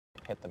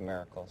hit the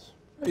miracles.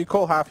 You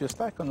call half your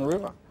stack on the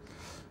river.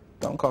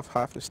 Don't call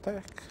half your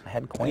stack. I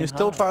had queen and you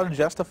still high. try to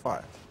justify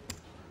it.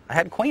 I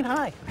had queen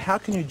high. How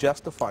can you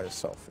justify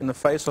yourself in the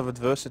face of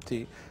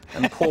adversity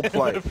and poor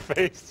play? The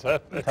face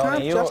of You it. can't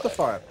Tony,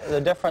 justify it.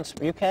 The difference,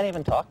 you can't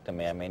even talk to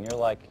me. I mean, you're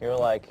like,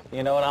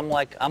 you know what? I'm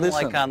like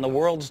Listen. on the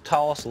world's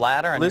tallest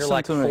ladder, and Listen you're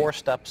like to me. 4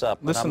 steps up,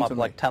 and Listen I'm up to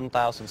like me.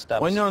 10,000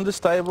 steps. When you're on this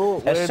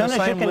table, we're as in soon the as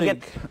you same can league.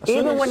 get, As soon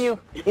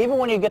even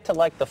when you get to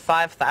like the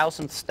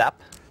 5,000th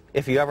step,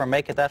 if you ever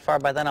make it that far,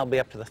 by then I'll be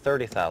up to the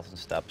 30,000th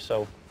step.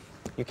 So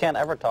you can't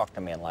ever talk to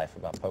me in life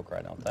about poker,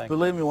 I don't think.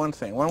 Believe me one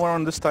thing, when we're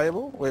on this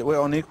table, we're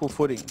on equal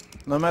footing.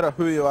 No matter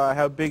who you are,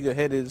 how big your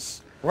head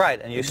is,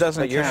 Right, and it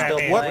doesn't you're count.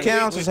 still What playing.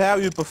 counts is how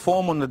you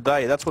perform on the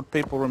day. That's what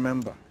people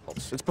remember.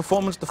 It's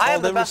performance to I have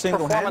fold the every best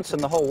single performance hand.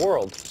 in the whole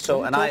world. So,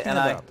 What are you talking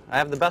about? I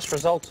have the best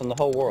results in the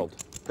whole world.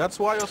 That's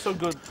why you're so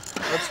good.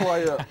 That's why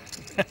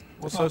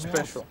you're so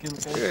special.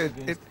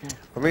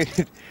 I mean,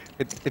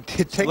 it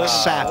takes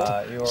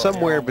sap you're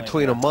somewhere only-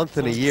 between a month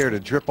and a year to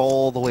drip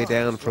all the way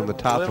down from the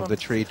top of the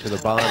tree to the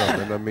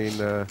bottom. And I mean,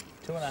 2.5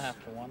 to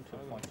 1,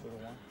 2.2 to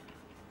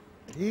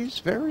 1.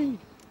 he's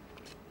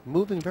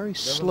moving very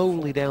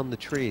slowly down the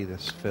tree,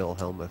 this Phil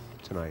Hellmuth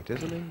tonight,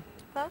 isn't he?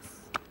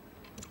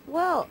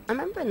 Well, I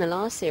remember in the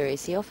last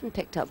series, he often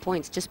picked up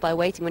points just by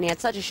waiting when he had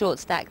such a short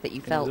stack that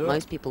you felt do it.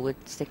 most people would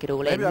stick it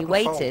all Maybe I in. He can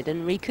waited fold.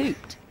 and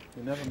recouped.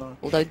 You never know.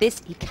 Although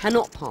this, he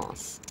cannot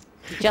pass.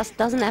 He just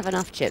doesn't have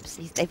enough chips.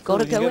 They've got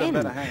to You go get a in.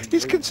 better hand.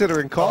 He's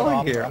considering calling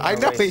I'm here. gonna I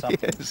know raise he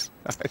something. is.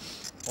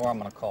 Or I'm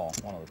going to call,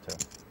 one of the two.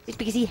 It's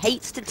because he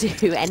hates to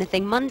do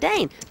anything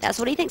mundane. That's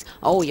what he thinks.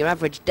 Oh, your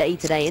average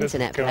day-to-day This is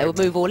internet good. player would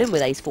move all in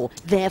with ace-4.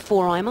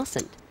 Therefore, I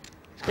mustn't.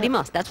 But he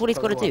must. That's what he's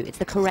got to do. It's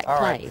the correct All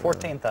play. right,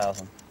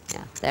 14,000.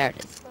 Yeah, there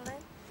it is.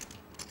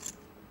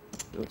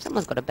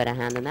 Someone's got a better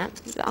hand than that.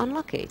 He's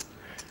unlucky.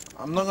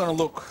 I'm not going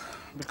to look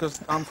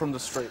because I'm from the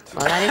street.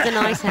 Well, that is a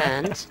nice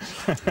hand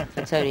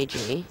for Tony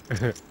G.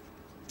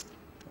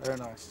 Very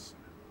nice.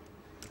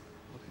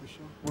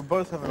 We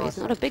both have a Well, nice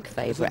he's not a big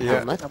favourite, Yeah.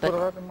 Helmut, I put but, it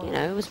right in my- you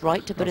know, it was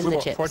right to put in the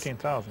chips.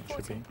 14,000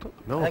 should be.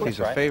 No, I think he's it's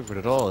a right. favorite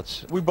at all.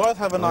 It's We both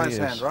have a Oh, nice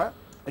yes. hand, right?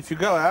 If you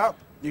go out,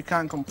 you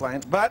can't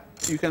complain. But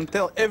you can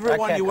tell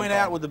everyone can't you went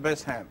complain. out with the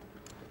best hand.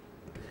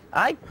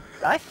 I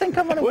think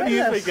I'm going to What win do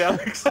you this. think,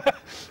 Alex?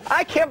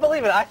 I can't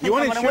believe it. I think You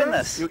want I'm going to win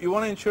insurance? this. You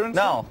want insurance?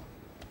 No,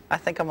 I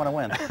think I'm going to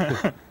win.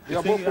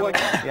 You think you're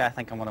gonna- Yeah, I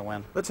think I'm going to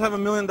win. Let's have $1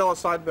 million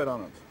side bet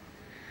on it.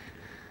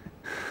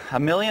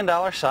 $1 million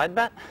side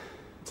bet?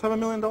 Let's have $1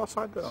 million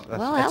side bet on it.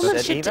 Well, That's Helmut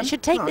it even?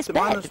 should take No, this it's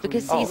a minus bet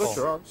because two. he's, That's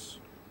your odds.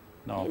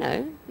 No. you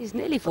know, he's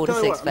nearly 4 to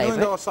Tell you 6 what, $1 million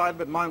favourite. side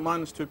bet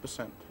minus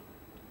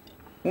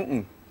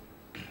 2%.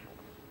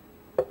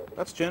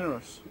 That's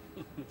generous.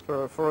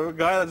 For a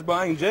guy that's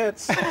buying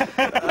jets.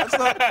 That's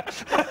not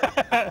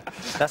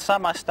That's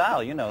not my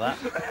style. You know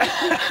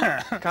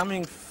that.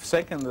 coming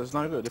second is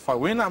no good. If I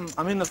win, I'm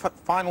in the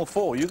final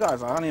 4. You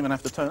guys, I don't even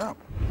have to turn up.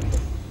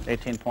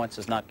 18 points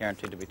is not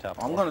guaranteed to be top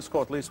I'm 4. going to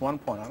score at least 1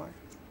 point, aren't I?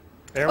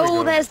 There we Oh,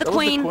 go. there's the That was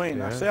queen. the queen.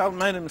 Yeah. See, I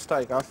made a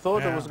mistake. I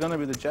thought it Yeah. was going to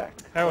be the jack.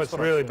 That was That's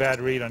what I really thought.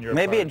 bad read on your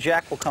Maybe a part.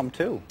 jack will come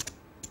too.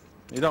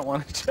 You don't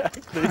want a jack,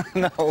 do you?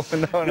 No,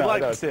 You'd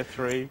like no. to see a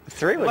 3.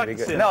 3 would like be to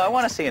see good. an No, I ace.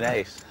 want to see an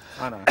ace.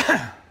 I know.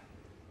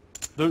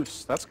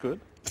 Deuce, that's good.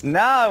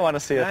 Now I want to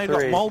see Now a you've got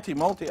 3.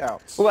 multi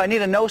outs. Ooh, I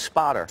need a no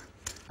spotter.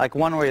 Like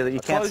one where you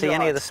can't Close see your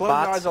any of the eyes. Close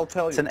your spots. eyes, I'll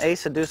tell It's you. an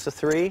ace, a deuce, a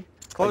 3.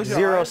 Close Like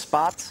your 0 eyes.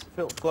 spots.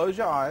 Phil, close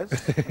your eyes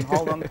and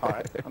hold on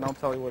tight, and I'll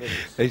tell you what it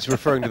is. He's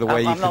referring to the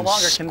way I'm you no can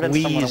longer convinced I'm gonna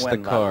squeeze win, the by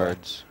the way.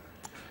 cards,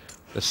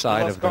 the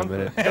side lost of them,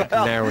 and it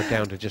narrow it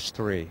down to just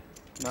 3.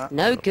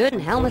 No good,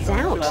 and Helmut's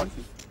out.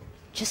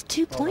 Just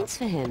 2 points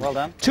for him. Well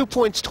done. 2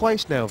 points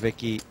twice now,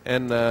 Vicky,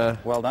 and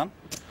Well done.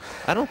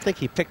 I don't think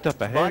he picked up a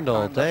Bike hand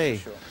all time, that's day,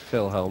 for sure.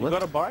 Phil You Hellmuth.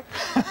 got a bike?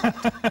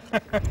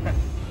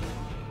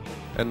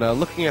 And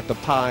looking at the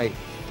pie,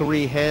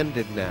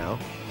 3-handed now.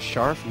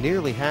 Scharf,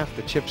 nearly half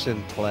the chips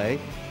in play.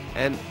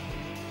 And,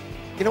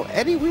 you know,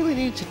 Eddie really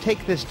needs to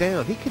take this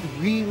down. He could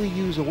really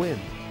use a win.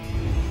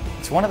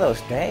 It's one of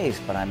those days,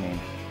 but I mean,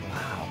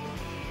 wow.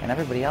 And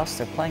everybody else,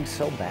 they're playing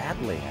so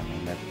badly. I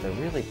mean, they're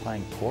really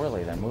playing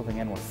poorly. They're moving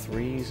in with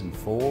 3s and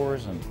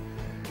 4s and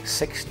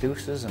 6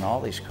 deuces and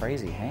all these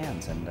crazy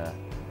hands. And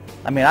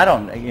I mean, I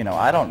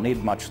don't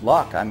need much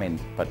luck. I mean,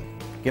 but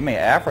give me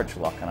average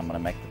luck, and I'm going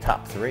to make the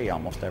top 3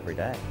 almost every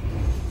day.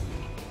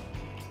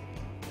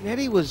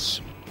 Eddie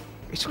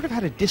he sort of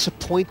had a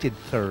disappointed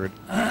third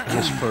in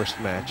his first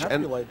match. Happy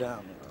And lay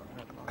down.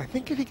 I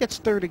think if he gets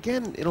third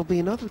again, it'll be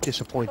another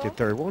disappointed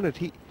third, won't it?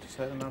 Just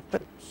had enough.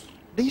 But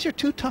these are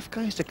 2 tough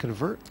guys to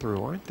convert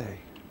through, aren't they?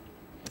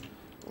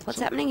 What's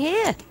happening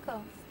here?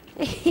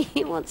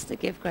 He wants to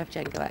give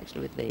Kravchenko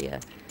actually with the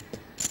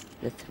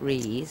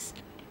 3s.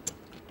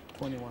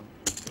 21.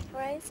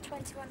 Raise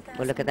 21,000.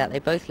 Well, look at that. They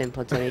both limp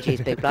on Tony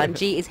G's big blind.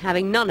 G is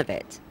having none of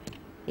it.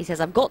 He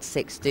says, I've got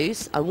 6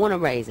 deuce. I want to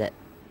raise it.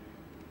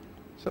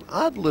 It's an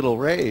odd little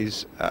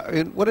raise. I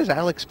mean, what is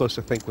Alex supposed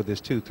to think with his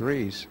 2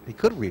 3s? He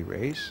could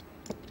re-raise.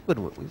 We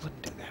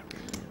wouldn't do that.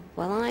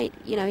 Well,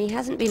 he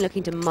hasn't been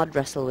looking to mud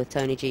wrestle with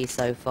Tony G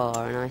so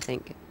far, and I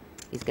think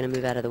He's going to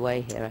move out of the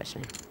way here,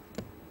 actually.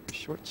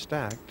 Short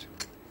stacked.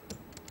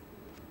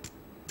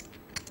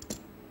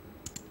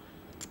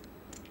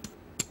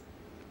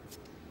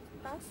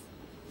 Pass.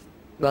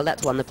 Well,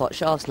 that's one the pot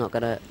Sharf's not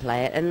going to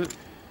play it, and,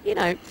 you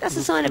know, that's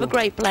a sign of a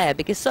great player,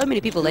 because so many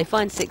people, they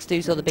find 6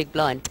 deuce or the big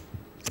blind.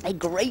 They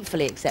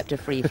gratefully accept a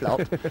free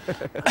flop.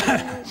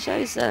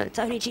 Shows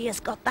Tony G has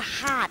got the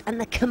heart and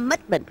the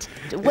commitment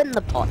to win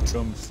the pot.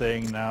 I'm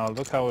saying now,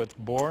 look how it's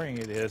boring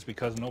it is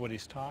because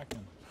nobody's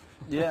talking.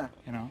 Yeah.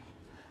 You know,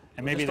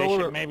 and Well, maybe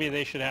just maybe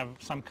they should have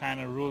some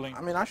kind of ruling.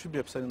 I mean, I should be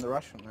upsetting the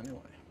Russian anyway.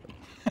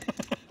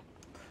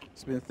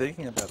 Just been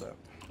thinking about that.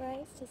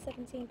 Raise to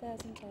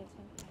 17,000 total.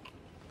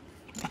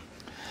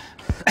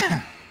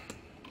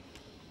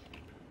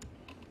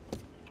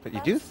 But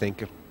you do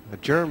think if a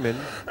German,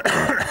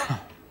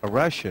 a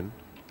Russian,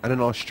 and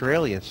an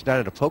Australian sit down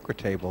at a poker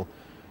table,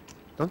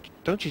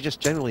 don't you just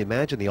generally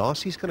imagine the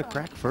Aussie's going to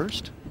crack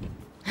first?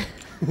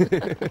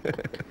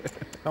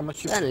 How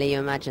much? Certainly you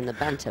imagine the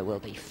banter will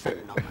be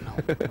phenomenal.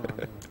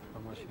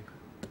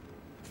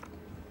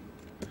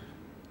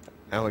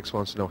 Alex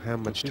wants to know how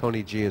much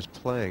Tony G is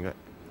playing.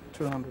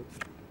 200.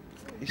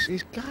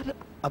 He's got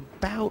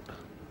about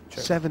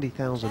Check.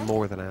 70,000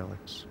 more than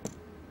Alex.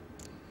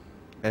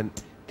 And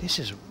this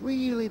is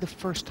really the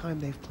first time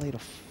they've played a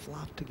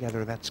flop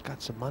together that's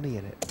got some money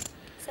in it.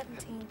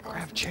 17,000.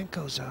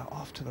 Kravchenko's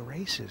off to the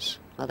races.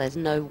 Well, there's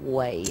no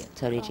way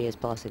Tony G is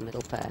passing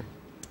middle pair.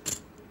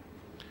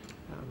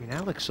 I mean,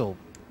 Alex will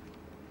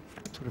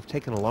sort of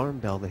take an alarm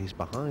bell that he's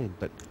behind,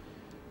 but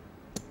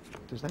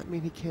does that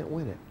mean he can't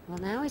win it? Well,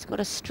 now he's got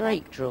a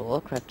straight draw,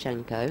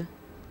 Kravchenko.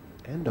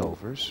 And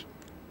overs.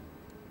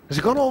 Has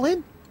he gone all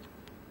in?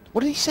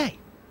 What did he say?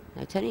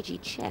 No, Tony G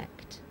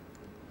checked.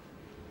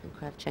 And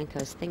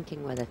Kravchenko's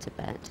thinking whether to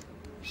bet.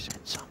 He said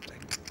something.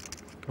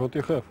 What do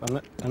you have?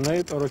 An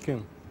 8 or a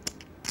king?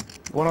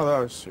 One of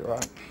those, you're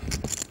right.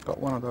 Got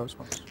one of those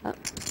ones. Oh,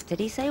 did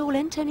he say all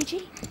in, Tony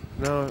G?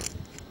 No,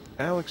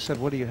 Alex said,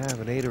 what do you have,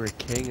 an 8 or a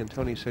king? And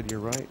Tony said, you're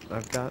right,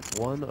 I've got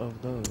one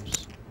of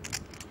those.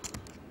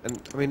 And,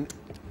 I mean...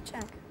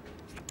 Check.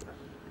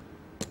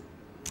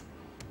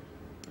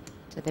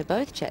 So they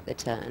both check the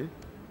turn.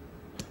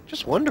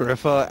 Just wonder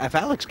if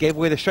Alex gave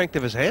away the strength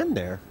of his hand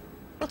there.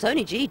 Well,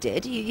 Tony G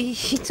did. He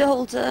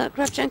told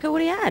Kravchenko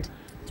what he had.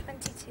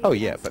 22,000. Oh,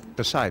 yeah, but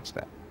besides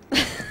that.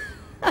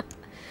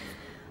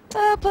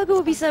 Poker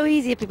would be so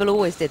easy if people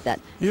always did that.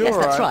 You're yes,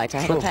 that's right. right, I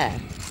have a Sure. pair.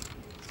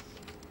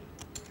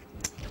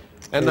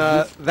 And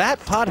that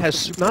pot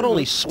has not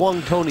only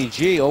swung Tony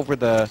G over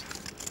the,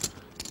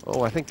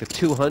 I think the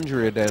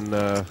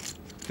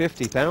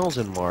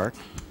 250,000 mark,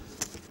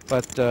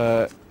 but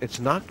it's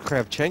knocked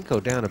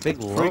Kravchenko down a big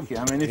lump. Freaky.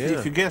 I mean,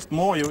 if you guessed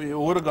more, you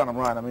would have got them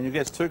right. I mean, you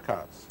guessed 2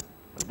 cards.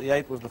 But the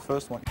 8 was the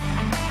first one.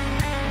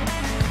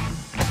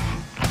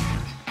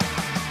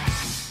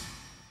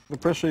 The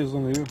pressure is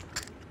on you.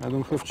 I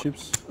don't have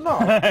chips. No,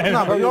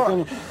 no,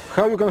 but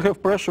How you can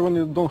have pressure when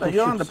you don't have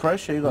you're chips? under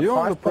pressure. You got You're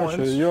 5 under pressure.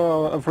 points.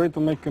 You're afraid to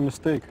make a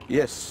mistake.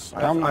 Yes,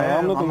 I'm not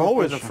I'm under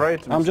always pressure.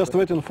 afraid to I'm just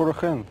mistake. waiting for a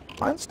hand.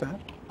 I understand.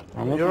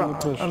 I'm not You're under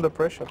pressure. under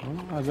pressure.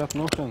 No, I got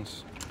no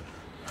hands.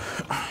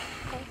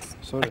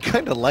 Sorry. I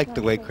kind of like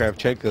the way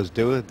Kravchenko's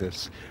doing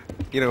this.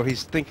 You know,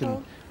 he's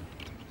thinking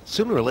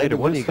sooner or later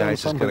one of you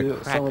guys is going to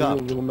crack up.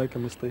 Somebody will make a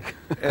mistake.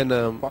 And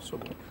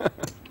Possible. I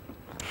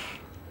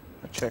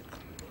check.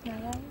 No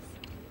raise.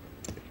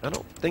 I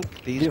don't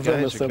think these Give them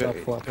a guys are setup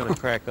flop. going to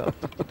crack up,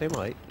 but they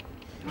might.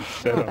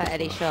 What about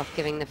Eddie Schaff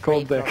giving the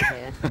free Cold flop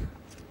deck.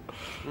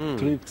 here?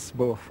 Tricks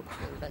both.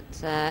 But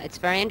it's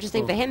very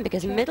interesting for him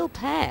because middle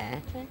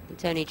pair in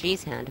Tony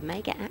G's hand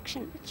may get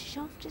action, but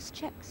Schaff just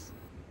checks.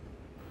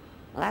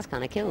 Well, that's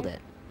kind of killed it.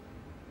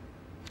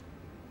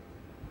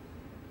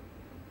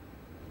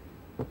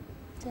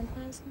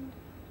 10,000.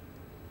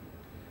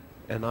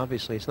 And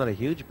obviously it's not a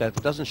huge bet,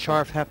 but doesn't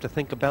Scharf have to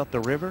think about the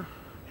river?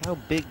 How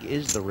big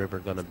is the river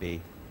going to be?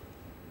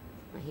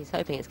 Well, he's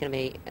hoping it's going to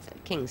be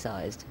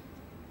king-sized.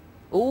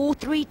 Ooh,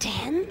 3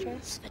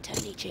 tens for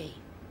Tony G.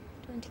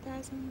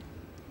 20,000.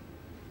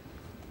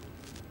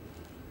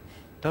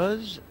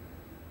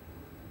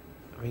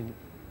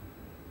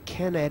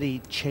 Can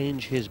Eddie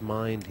change his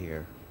mind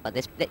here? But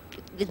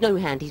there's no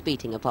hand he's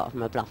beating apart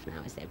from a bluff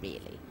now, is there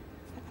really?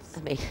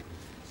 I mean,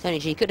 Tony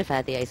G could have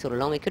had the ace all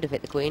along, he could have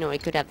hit the queen, or he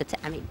could have the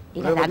I mean,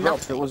 he'd have Whatever had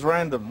dropped, it nothing. was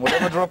random.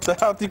 Whatever dropped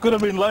out, you could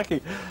have been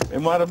lucky. It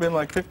might have been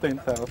like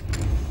 15,000.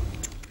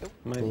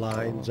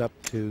 Lines up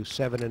to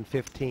 7 and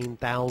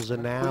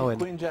 15,000 now,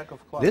 and Queen Jack of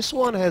clubs. this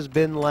one has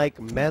been like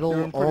metal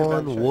You're in pretty bad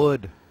on shape.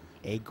 wood,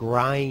 a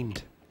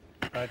grind.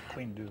 Right,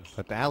 queen deuce.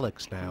 But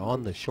Alex now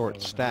on the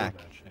short stack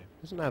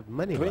doesn't have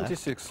many left.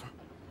 26.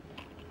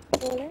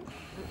 All in.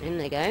 In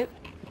they go.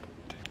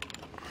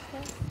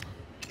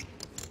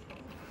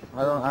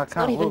 I Not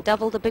can't even look.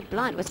 double the big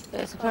blind. Was a pair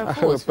I of have a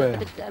fours. pair.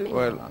 I mean,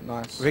 Well,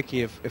 Nice.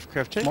 Vicky, if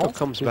Kravchenko Small?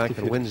 comes back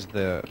and 50-50. wins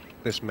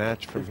this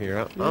match from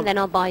here, and then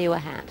I'll buy you a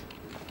hat.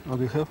 What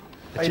do you have?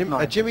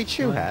 a Jimmy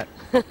Choo hat.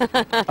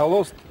 I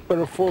lost pair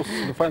of fours,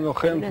 the final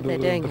I don't hand. know if they're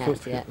the doing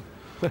first hats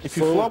yet. If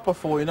you flop a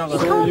 4, you're not going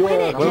You to can't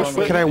win it.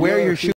 Well, Can I wear your shoe?